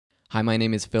Hi, my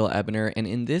name is Phil Ebiner, and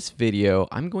in this video,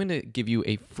 I'm going to give you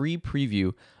a free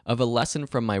preview of a lesson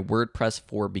from my WordPress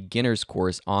for Beginners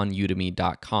course on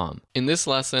udemy.com. In this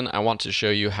lesson, I want to show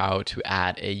you how to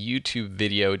add a YouTube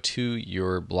video to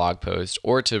your blog post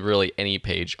or to really any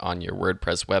page on your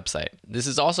WordPress website. This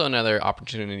is also another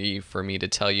opportunity for me to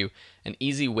tell you an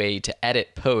easy way to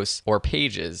edit posts or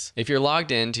pages. If you're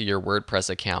logged into your WordPress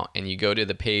account and you go to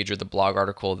the page or the blog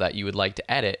article that you would like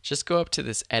to edit, just go up to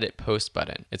this Edit Post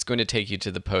button. It's going to take you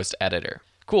to the post editor.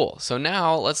 Cool, so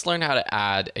now let's learn how to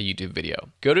add a YouTube video.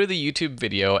 Go to the YouTube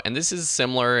video, and this is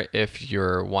similar if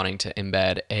you're wanting to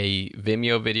embed a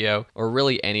Vimeo video or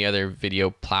really any other video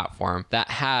platform that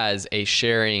has a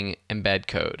sharing embed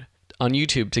code. On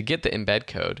YouTube, to get the embed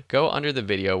code, go under the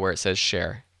video where it says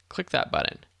share, click that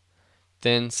button.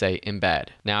 Then say embed.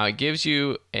 Now it gives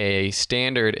you a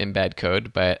standard embed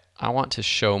code, but I want to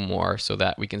show more so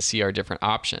that we can see our different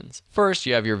options. First,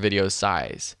 you have your video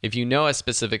size. If you know a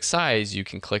specific size, you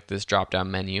can click this drop-down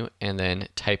menu and then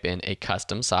type in a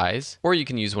custom size, or you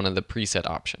can use one of the preset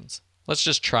options. Let's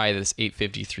just try this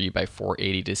 853 by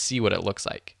 480 to see what it looks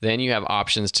like. Then you have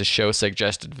options to show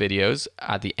suggested videos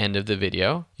at the end of the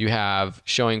video. You have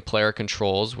showing player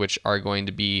controls, which are going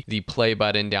to be the play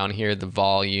button down here, the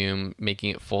volume, making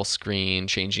it full screen,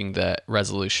 changing the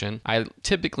resolution. I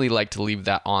typically like to leave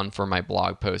that on for my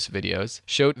blog post videos.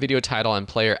 Show video title and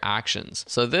player actions.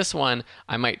 So this one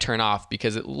I might turn off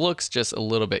because it looks just a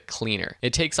little bit cleaner.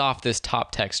 It takes off this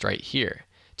top text right here.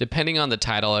 Depending on the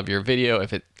title of your video,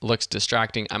 if it looks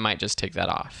distracting, I might just take that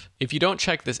off. If you don't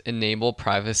check this Enable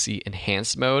Privacy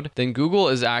Enhanced mode, then Google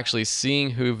is actually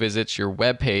seeing who visits your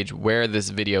web page where this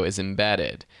video is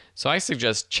embedded. So I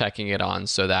suggest checking it on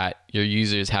so that your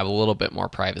users have a little bit more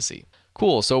privacy.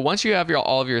 Cool, so once you have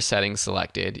all of your settings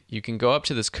selected, you can go up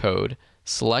to this code,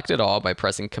 select it all by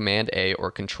pressing Command A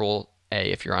or Control A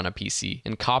if you're on a PC,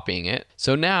 and copying it.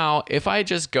 So now if I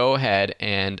just go ahead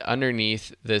and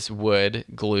underneath this would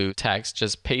glue text,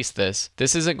 just paste this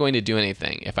isn't going to do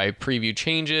anything. If I preview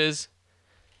changes,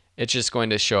 it's just going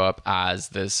to show up as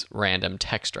this random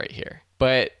text right here.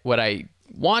 But what I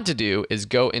want to do is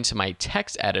go into my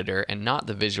text editor and not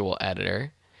the visual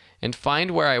editor and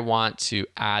find where I want to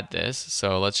add this.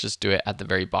 So let's just do it at the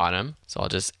very bottom. So I'll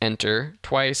just enter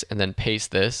twice and then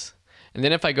paste this. And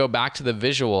then if I go back to the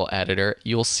visual editor,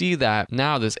 you'll see that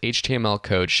now this HTML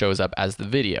code shows up as the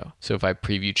video. So if I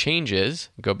preview changes,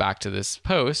 go back to this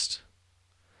post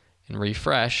and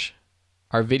refresh,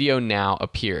 our video now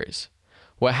appears.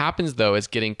 What happens though is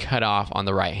getting cut off on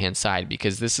the right-hand side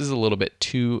because this is a little bit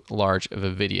too large of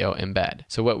a video embed.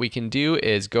 So what we can do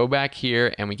is go back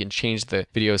here and we can change the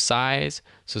video size.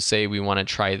 So say we want to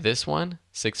try this one,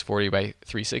 640 by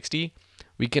 360.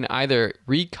 We can either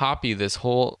recopy this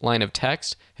whole line of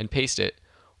text and paste it,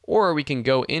 or we can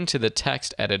go into the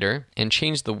text editor and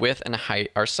change the width and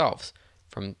height ourselves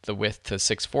from the width to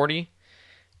 640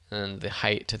 and the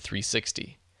height to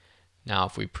 360. Now,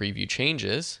 if we preview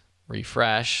changes,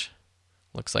 refresh,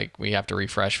 looks like we have to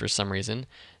refresh for some reason.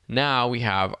 Now we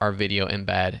have our video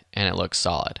embed and it looks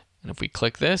solid. And if we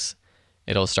click this,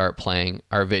 it'll start playing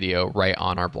our video right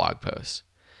on our blog post.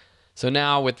 So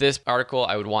now with this article,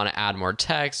 I would want to add more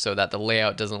text so that the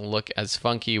layout doesn't look as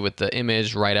funky with the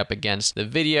image right up against the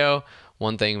video.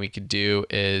 One thing we could do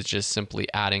is just simply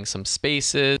adding some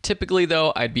spaces. Typically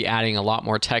though, I'd be adding a lot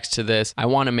more text to this. I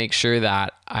want to make sure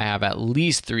that I have at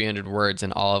least 300 words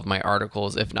in all of my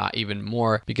articles, if not even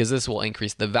more, because this will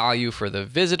increase the value for the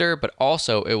visitor, but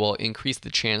also it will increase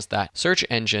the chance that search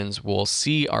engines will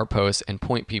see our posts and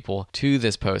point people to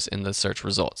this post in the search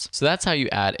results. So that's how you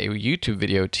add a YouTube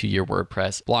video to your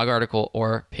WordPress blog article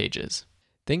or pages.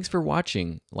 Thanks for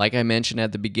watching. Like I mentioned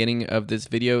at the beginning of this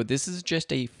video, this is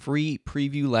just a free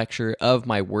preview lecture of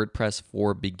my WordPress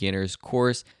for Beginners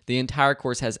course. The entire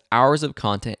course has hours of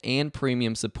content and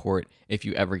premium support if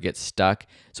you ever get stuck.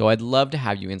 So I'd love to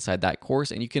have you inside that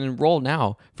course, and you can enroll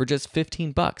now for just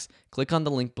 15 bucks. Click on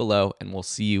the link below and we'll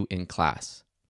see you in class.